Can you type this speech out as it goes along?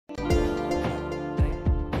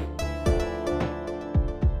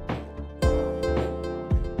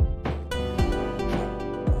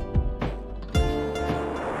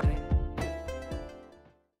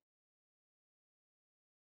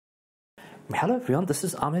Hello everyone, this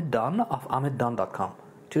is Ahmed Dawn of ahmeddawn.com.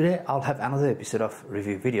 Today I'll have another episode of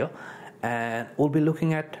review video and we'll be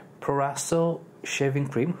looking at Proraso Shaving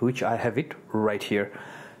Cream, which I have it right here.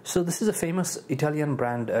 So this is a famous Italian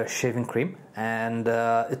brand shaving cream, and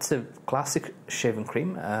it's a classic shaving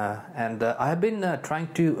cream, and I have been trying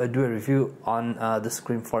to do a review on this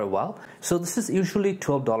cream for a while. So this is usually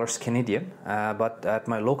 $12 Canadian, but at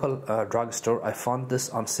my local drugstore I found this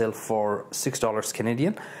on sale for $6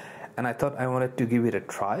 Canadian, and I thought I wanted to give it a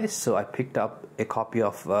try, so I picked up a copy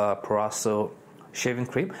of Proraso shaving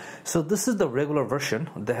cream. So this is the regular version.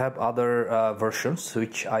 They have other versions,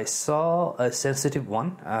 which I saw a sensitive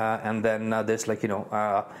one, and then there's like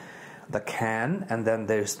the can, and then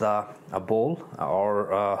there's a bowl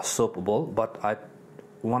or soap bowl, but I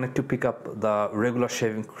wanted to pick up the regular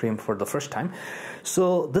shaving cream for the first time.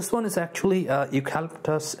 So this one is actually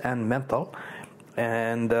eucalyptus and menthol,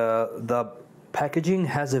 and the packaging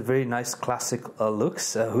has a very nice classic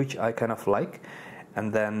looks, which I kind of like.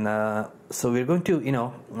 And then so we're going to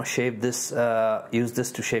shave this, use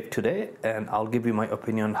this to shave today, and I'll give you my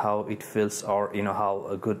opinion how it feels, or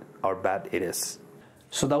how good or bad it is.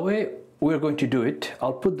 So the way we're going to do it,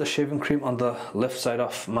 I'll put the shaving cream on the left side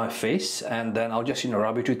of my face, and then I'll just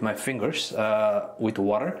rub it with my fingers with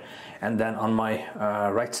water, and then on my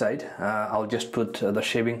right side I'll just put the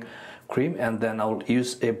shaving cream, and then I'll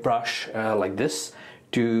use a brush like this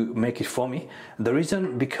to make it foamy. The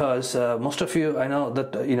reason, because most of you, I know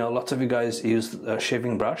that lots of you guys use a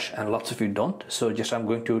shaving brush and lots of you don't, so just I'm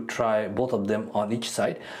going to try both of them on each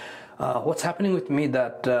side. What's happening with me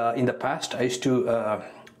that in the past I used to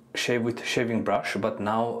shave with shaving brush, but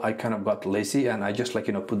now I kind of got lazy and I just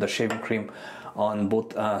put the shaving cream on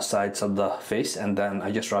both sides of the face, and then I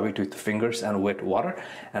just rub it with the fingers and wet water,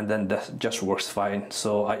 and then that just works fine.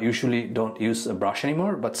 So I usually don't use a brush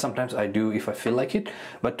anymore, but sometimes I do if I feel like it.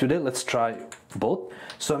 But today let's try both.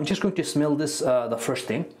 So I'm just going to smell this, the first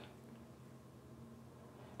thing.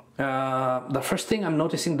 The first thing I'm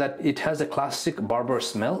noticing that it has a classic barber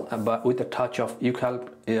smell, but with a touch of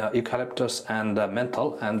eucalyptus and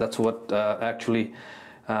menthol, and that's what actually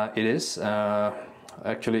it is.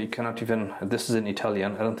 Actually, you cannot even, this is in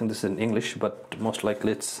Italian, I don't think this is in English, but most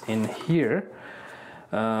likely it's in here.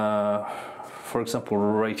 For example,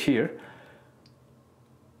 right here.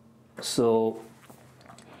 So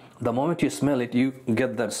the moment you smell it, you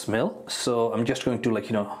get that smell. So I'm just going to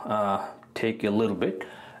take a little bit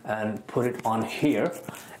and put it on here,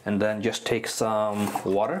 and then just take some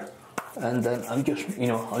water, and then I'm just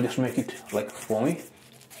I'll just make it like foamy,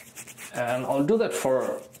 and I'll do that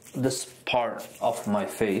for this part of my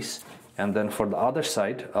face, and then for the other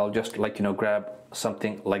side I'll just grab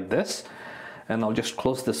something like this, and I'll just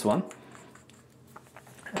close this one,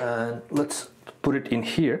 and let's put it in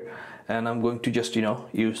here, and I'm going to just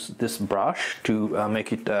use this brush to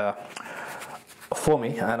make it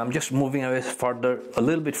foamy, and I'm just moving away further a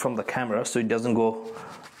little bit from the camera so it doesn't go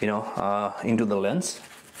into the lens.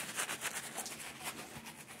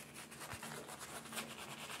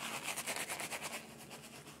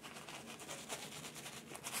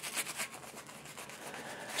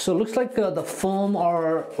 So it looks like the foam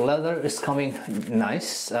or leather is coming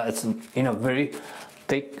nice. It's very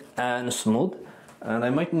thick and smooth, and I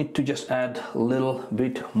might need to just add a little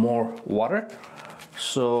bit more water.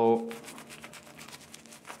 So,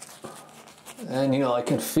 and I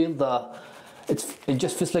can feel it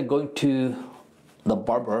just feels like going to the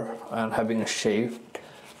barber and having a shave.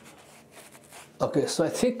 Okay, so I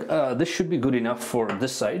think this should be good enough for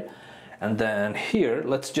this side. And then here,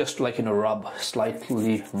 let's just rub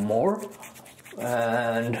slightly more,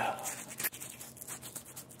 and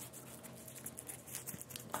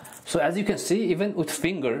so as you can see, even with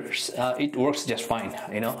fingers, it works just fine.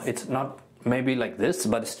 It's not maybe like this,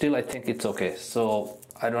 but still I think it's okay. So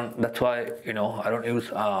that's why I don't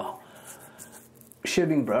use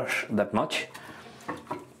shaving brush that much.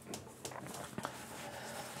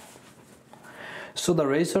 So the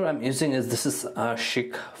razor I'm using is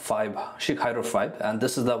Schick Hydro 5, and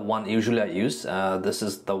this is the one usually I use. This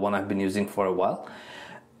is the one I've been using for a while.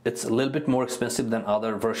 It's a little bit more expensive than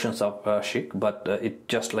other versions of Schick, but it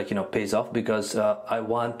just pays off, because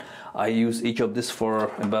I use each of this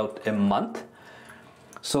for about a month.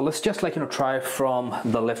 So let's just try from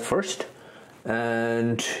the left first,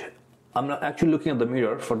 and I'm not actually looking at the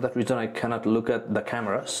mirror. For that reason I cannot look at the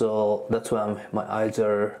camera, so that's why my eyes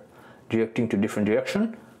are reacting to different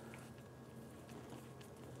direction.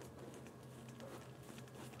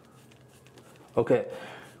 Okay,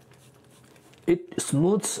 it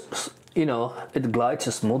smooths, it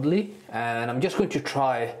glides smoothly, and I'm just going to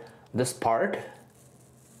try this part.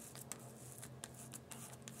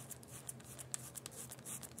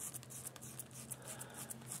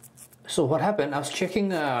 So what happened, I was checking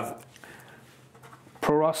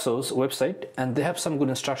Proraso's website, and they have some good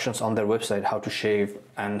instructions on their website how to shave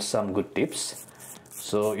and some good tips.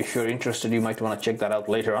 So if you're interested, you might want to check that out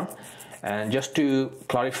later on. And just to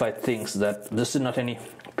clarify things, that this is not any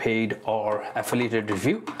paid or affiliated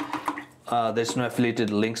review. There's no affiliated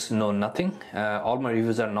links, no nothing. All my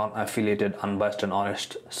reviews are non-affiliated, unbiased and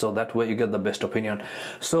honest, so that way you get the best opinion.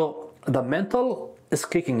 So the menthol is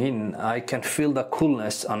kicking in. I can feel the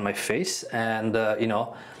coolness on my face, and you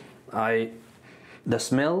know, the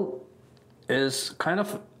smell is kind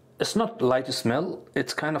of, it's not light smell,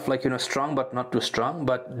 it's kind of like, you know, strong but not too strong,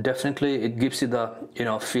 but definitely it gives you the, you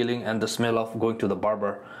know, feeling and the smell of going to the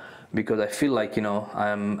barber, because I feel like, you know,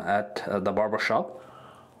 I'm at the barber shop.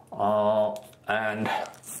 And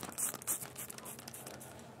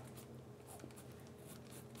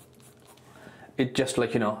it just,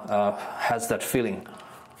 like, you know, has that feeling.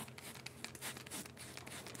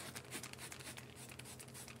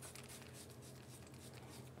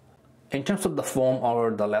 In terms of the foam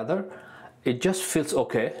or the leather, it just feels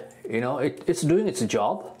okay, you know, it's doing its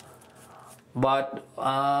job, but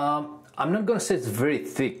I'm not gonna say it's very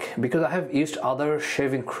thick, because I have used other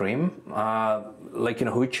shaving cream, like, you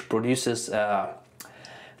know, which produces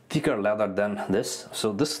thicker leather than this.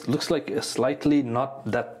 So this looks like a slightly not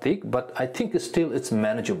that thick, but I think it's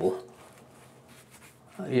manageable.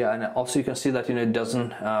 Yeah, and also you can see that, you know, it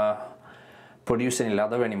doesn't produce any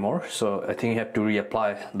leather anymore, so I think you have to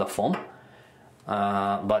reapply the foam.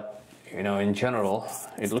 But, you know, in general,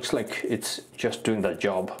 it looks like it's just doing the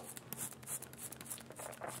job.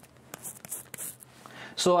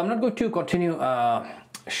 So I'm not going to continue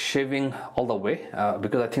shaving all the way,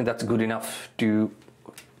 because I think that's good enough to,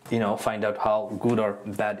 you know, find out how good or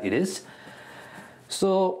bad it is.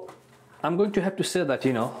 So I'm going to have to say that,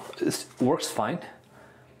 you know, it works fine.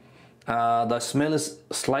 The smell is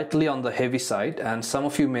slightly on the heavy side, and some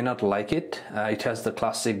of you may not like it. It has the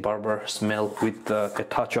classic barber smell with a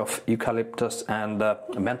touch of eucalyptus and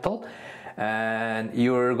menthol, and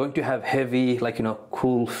you're going to have heavy, like, you know,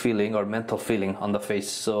 cool feeling or menthol feeling on the face.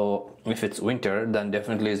 So if it's winter, then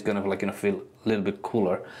definitely it's gonna, like, you know, feel a little bit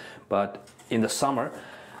cooler, but in the summer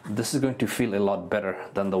this is going to feel a lot better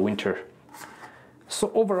than the winter.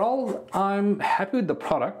 So overall, I'm happy with the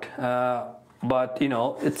product, but, you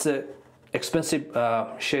know, it's a expensive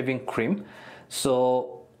shaving cream.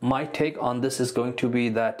 So my take on this is going to be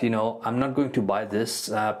that, you know, I'm not going to buy this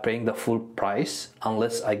paying the full price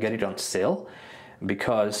unless I get it on sale,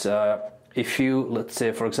 because if you, let's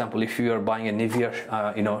say for example, if you are buying a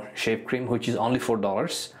Nivea you know, shave cream, which is only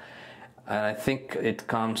 $4, and I think it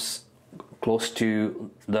comes close to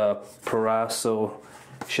the Proraso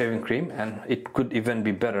shaving cream, and it could even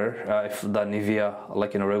be better if the Nivea,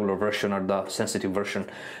 like, in a regular version or the sensitive version.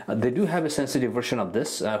 They do have a sensitive version of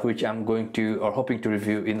this, which I'm going to, or hoping to,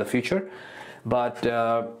 review in the future, but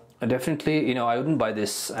definitely, you know, I wouldn't buy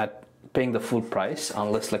this at paying the full price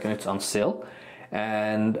unless, like, it's on sale.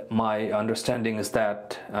 And my understanding is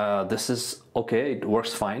that this is okay, it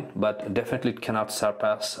works fine, but definitely it cannot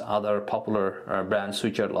surpass other popular brands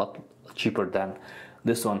which are a lot cheaper than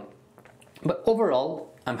this one. But overall,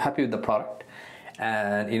 I'm happy with the product,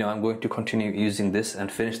 and, you know, I'm going to continue using this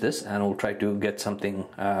and finish this, and we'll try to get something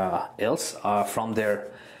else from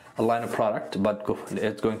their line of product, but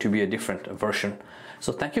it's going to be a different version.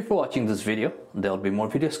 So thank you for watching this video. There'll be more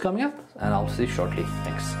videos coming up, and I'll see you shortly.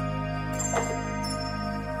 Thanks.